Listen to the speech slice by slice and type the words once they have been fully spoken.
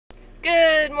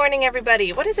Good morning,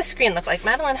 everybody. What does the screen look like?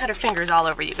 Madeline had her fingers all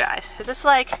over you guys. Is this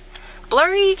like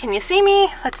blurry? Can you see me?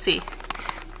 Let's see.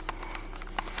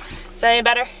 Is that any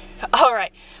better? All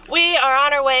right. We are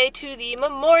on our way to the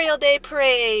Memorial Day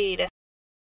Parade.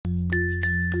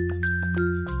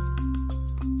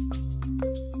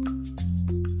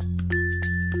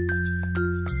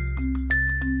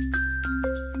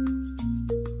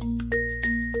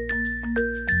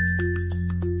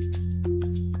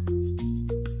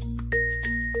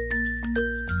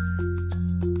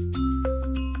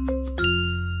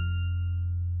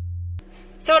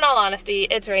 So in all honesty,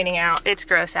 it's raining out, it's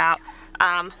gross out.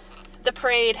 The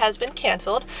parade has been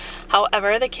canceled.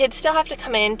 However, the kids still have to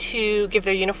come in to give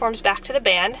their uniforms back to the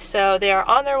band, so they are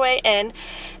on their way in.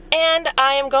 And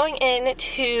I am going in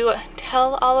to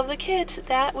tell all of the kids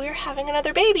that we're having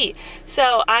another baby.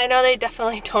 So I know they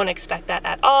definitely don't expect that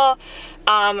at all.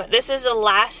 This is the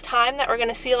last time that we're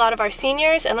gonna see a lot of our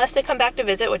seniors, unless they come back to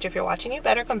visit, which if you're watching, you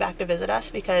better come back to visit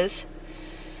us because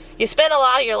you spent a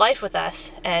lot of your life with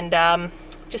us. And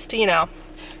just to, you know,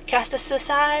 cast us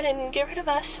aside and get rid of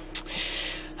us.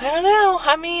 I don't know.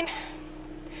 I mean,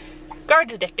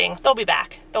 guard's addicting. They'll be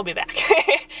back. They'll be back.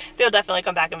 They'll definitely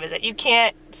come back and visit. You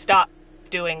can't stop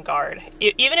doing guard.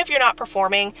 Even if you're not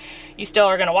performing, you still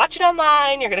are going to watch it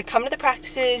online. You're going to come to the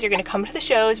practices. You're going to come to the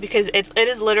shows because it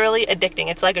is literally addicting.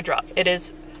 It's like a drug. It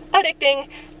is addicting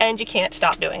and you can't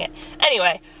stop doing it.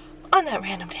 Anyway, on that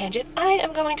random tangent, I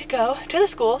am going to go to the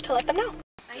school to let them know.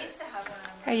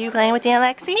 Are you playing with Aunt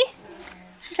Lexi?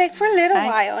 She's like, for a little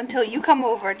while until you come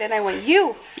over. Then I want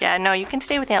you. Yeah, no, you can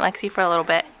stay with Aunt Lexi for a little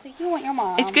bit. So you want your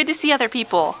mom. It's good to see other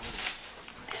people.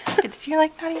 You're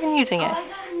like not even using it.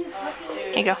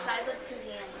 Here you go.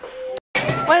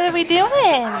 What are we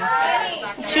doing?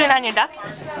 Chewing on your duck?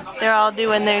 They're all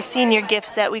doing their senior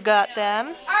gifts that we got them.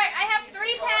 Alright, I have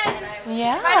 3 pens.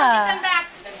 Yeah. Back.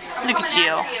 Look at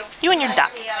you. You and your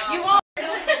duck.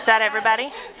 Is that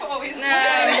everybody? No,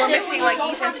 we're missing like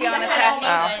Ethan, Tiana, Tess.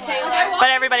 Oh.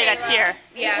 But everybody that's here.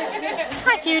 Yeah.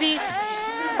 Hi, cutie.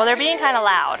 Well, they're being kind of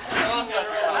loud.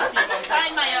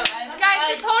 Sign my own. Guys,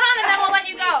 just hold on and then we'll let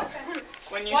you go.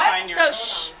 When you sign your own.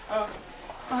 Shh. Oh,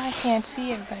 I can't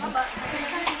see everybody.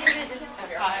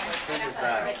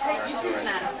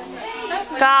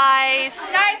 Guys.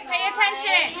 Guys, pay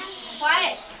attention.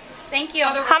 What? Thank you.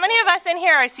 How many of us in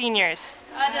here are seniors?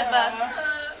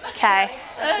 Okay.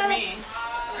 That's me.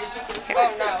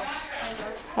 Oh no.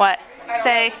 What?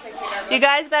 Say, you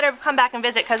guys better come back and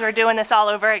visit because we're doing this all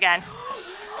over again.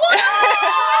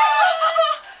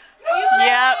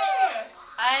 Yep.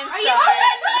 I'm sorry.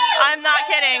 I'm not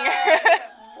kidding.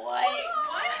 What?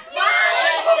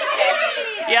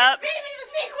 Yep. Baby the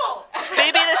sequel!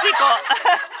 Baby the sequel.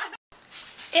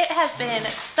 It has been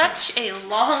such a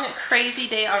long, crazy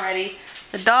day already.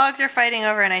 The dogs are fighting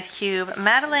over an ice cube.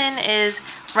 Madeline is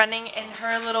running in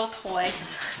her little toy.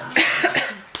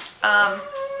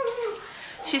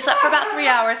 She slept for about 3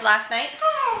 hours last night.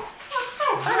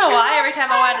 I don't know why every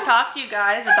time I wanted to talk to you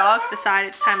guys, the dogs decide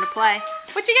it's time to play.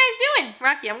 What you guys doing?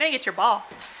 Rocky, I'm gonna get your ball.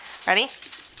 Ready?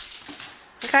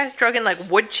 You guys drugging like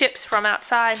wood chips from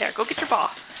outside. There, go get your ball.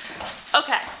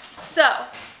 Okay, so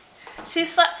she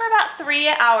slept for about 3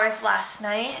 hours last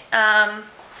night,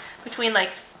 between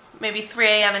like maybe 3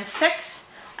 a.m. and 6.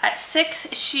 At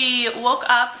 6, she woke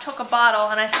up, took a bottle,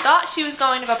 and I thought she was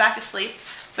going to go back to sleep,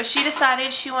 but she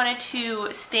decided she wanted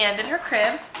to stand in her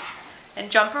crib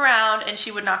and jump around, and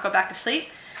she would not go back to sleep.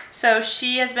 So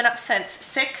she has been up since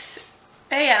 6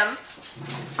 a.m.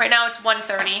 Right now it's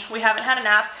 1:30. We haven't had a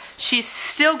nap. She's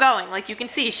still going. Like you can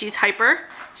see, she's hyper.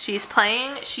 She's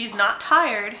playing. She's not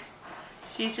tired.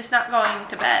 She's just not going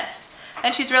to bed.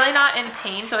 And she's really not in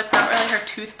pain, so it's not really her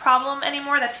tooth problem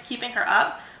anymore that's keeping her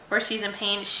up, where she's in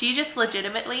pain. She just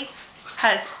legitimately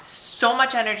has so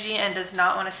much energy and does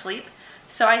not want to sleep.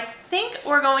 So I think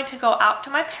we're going to go out to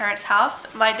my parents' house.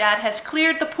 My dad has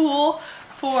cleared the pool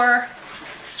for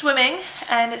swimming,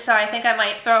 and so I think I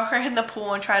might throw her in the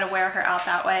pool and try to wear her out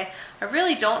that way. I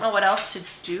really don't know what else to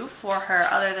do for her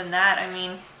other than that. I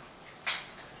mean,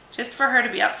 just for her to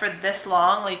be up for this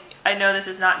long, like, I know this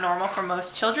is not normal for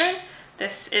most children.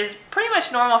 This is pretty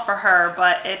much normal for her,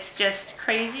 but it's just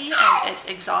crazy and it's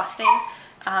exhausting.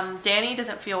 Danny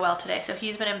doesn't feel well today, so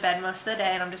he's been in bed most of the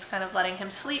day, and I'm just kind of letting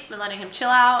him sleep and letting him chill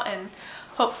out, and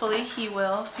hopefully he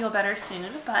will feel better soon.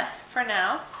 But for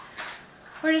now,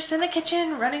 we're just in the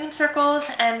kitchen running in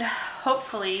circles, and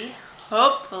hopefully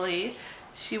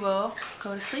she will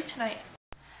go to sleep tonight.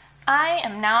 I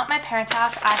am now at my parents'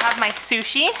 house. I have my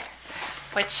sushi,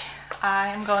 which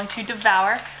I'm going to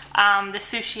devour. The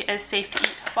sushi is safe to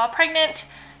eat while pregnant.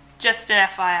 just an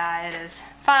FYI, it is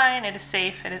fine, it is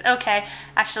safe, it is okay.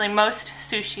 Actually, most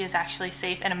sushi is actually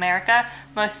safe in America.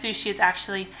 Most sushi is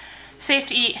actually safe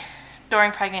to eat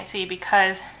during pregnancy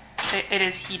because it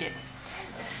is heated.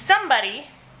 Somebody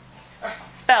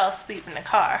fell asleep in the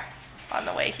car on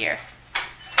the way here.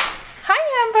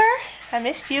 Hi, Amber. I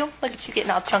missed you. Look at you getting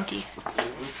all chunky.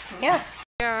 Yeah.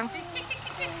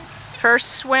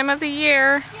 First swim of the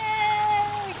year.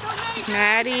 Yay!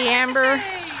 Maddie, Amber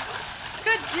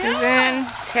Good is job. in,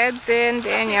 Ted's in,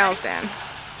 Danielle's in.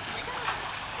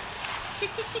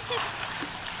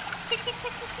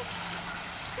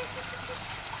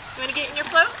 You want to get in your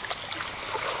float?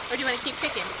 Or do you want to keep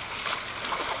kicking?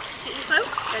 Get in your float?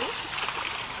 Ready?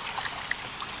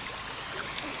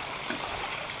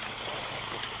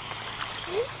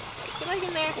 Get leg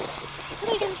in there. Get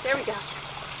leg in. There we go.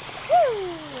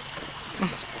 Woo!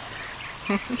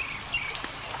 Okay. You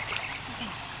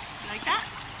like that?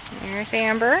 There's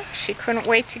Amber. She couldn't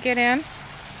wait to get in.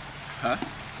 Huh?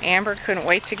 Amber couldn't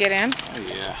wait to get in. Oh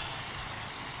yeah.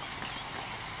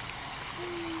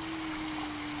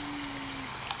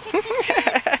 Keep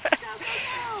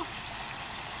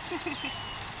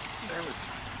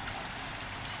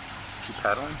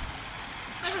paddling?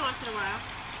 Every once in a while.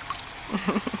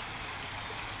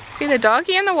 See the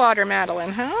doggy in the water,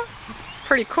 Madeline, huh?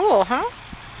 Pretty cool, huh?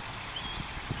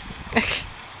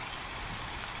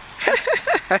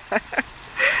 I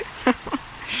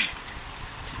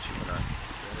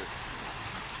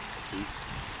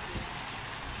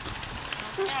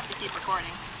have to keep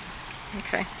recording.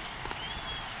 Okay.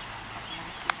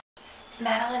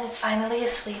 Madeline is finally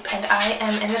asleep and I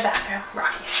am in the bathroom.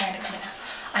 Rocky's trying to come in now.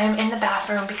 I am in the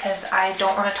bathroom because I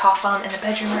don't want to talk while I'm in the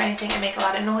bedroom or anything and make a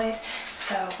lot of noise.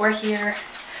 So we're here.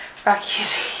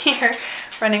 Rocky's here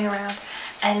running around.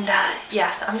 And yeah,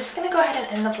 so I'm just going to go ahead and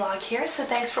end the vlog here. So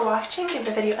thanks for watching. Give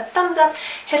the video a thumbs up.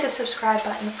 Hit the subscribe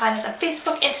button. Find us on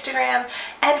Facebook, Instagram,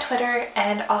 and Twitter.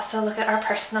 And also look at our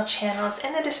personal channels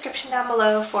in the description down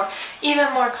below for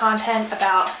even more content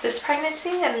about this pregnancy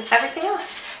and everything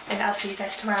else. And I'll see you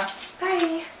guys tomorrow.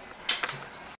 Bye!